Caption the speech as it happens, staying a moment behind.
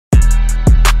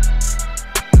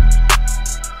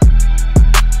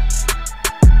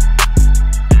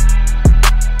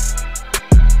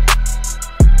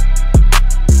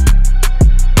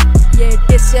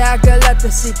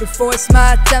love to see before it's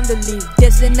my time to leave.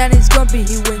 Guess the night is gonna be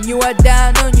here when you are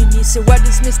down on your knees. So what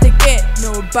does Mr. get?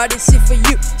 Nobody's here for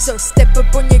you. So step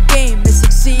up on your game and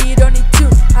succeed on it too.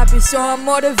 I've been so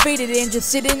unmotivated and just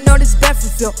sitting on this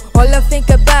battlefield. All I think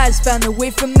about is find a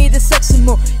way for me to succeed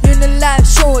more. You know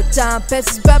life's short, time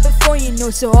passes by before you know.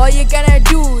 So all you gotta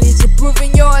do is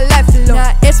improving your life alone.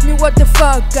 Now ask me what the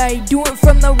fuck I doing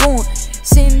from the room.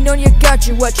 Sitting on your couch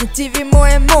and watching TV more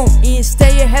and more.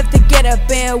 Instead you have to get up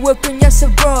and work on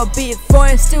yourself, bro. Before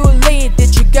it's too late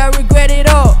that you gotta regret it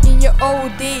all. In your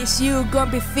old days you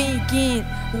gonna be thinking,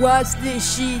 what's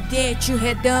this shit that you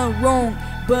had done wrong?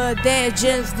 But that's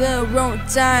just the wrong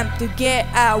time to get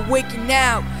out waking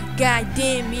out. God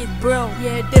damn it, bro.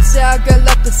 Yeah, that's how I got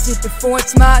love to see before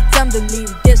it's my time to leave.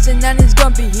 This and none is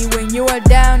gonna be here when you are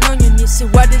down on your knees. So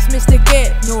what does Mr.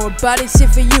 get? Nobody's here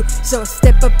for you. So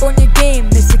step up on your game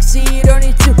and succeed on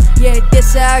it too. Yeah,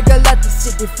 that's how I got love to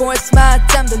see before it's my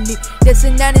time to leave. This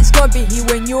and none is gonna be here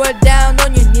when you are down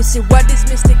on your knees. So what does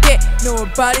Mr. get?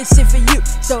 Nobody's here for you.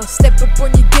 So step up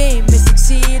on your game and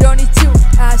succeed on it too.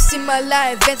 I see my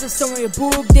life as a story, a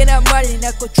book that I'm writing.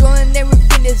 I'm controlling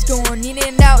everything that's going in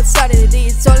and outside of it.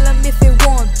 It's all I'm if it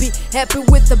won't be happy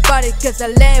with the body, cause I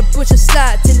let it push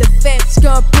aside till the facts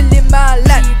gonna build in my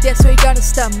life. That's why you gotta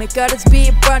stop, make others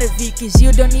be proud of you, cause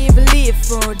you don't even live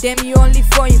for them, you only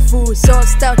for your food. So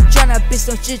stop tryna be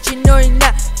some shit you know you're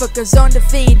not. Focus on the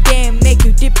thing that make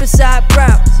you deep inside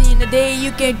proud. See in the day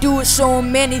you can do so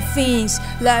many things,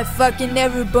 like fucking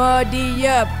everybody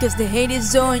up, cause the hate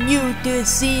is on you to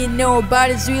see.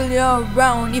 Nobody's really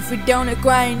around. If you down and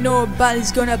crying,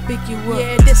 nobody's gonna pick you up.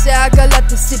 Yeah, that's how I got love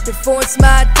to see before it's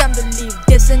my time to leave.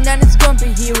 This and none is gonna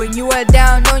be here when you are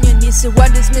down on your knees. So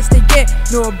what does Mr. get?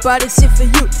 Nobody's here for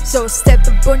you. So step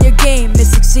up on your game and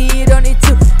succeed on it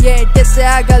too. Yeah, that's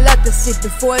how I got love to see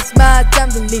before it's my time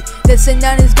to leave. This and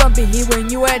none is gonna be here when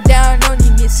you are down on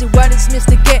your knees. So what does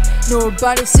Mr. get?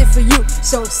 Nobody's here for you.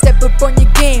 So step up on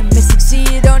your game and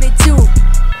succeed on it too.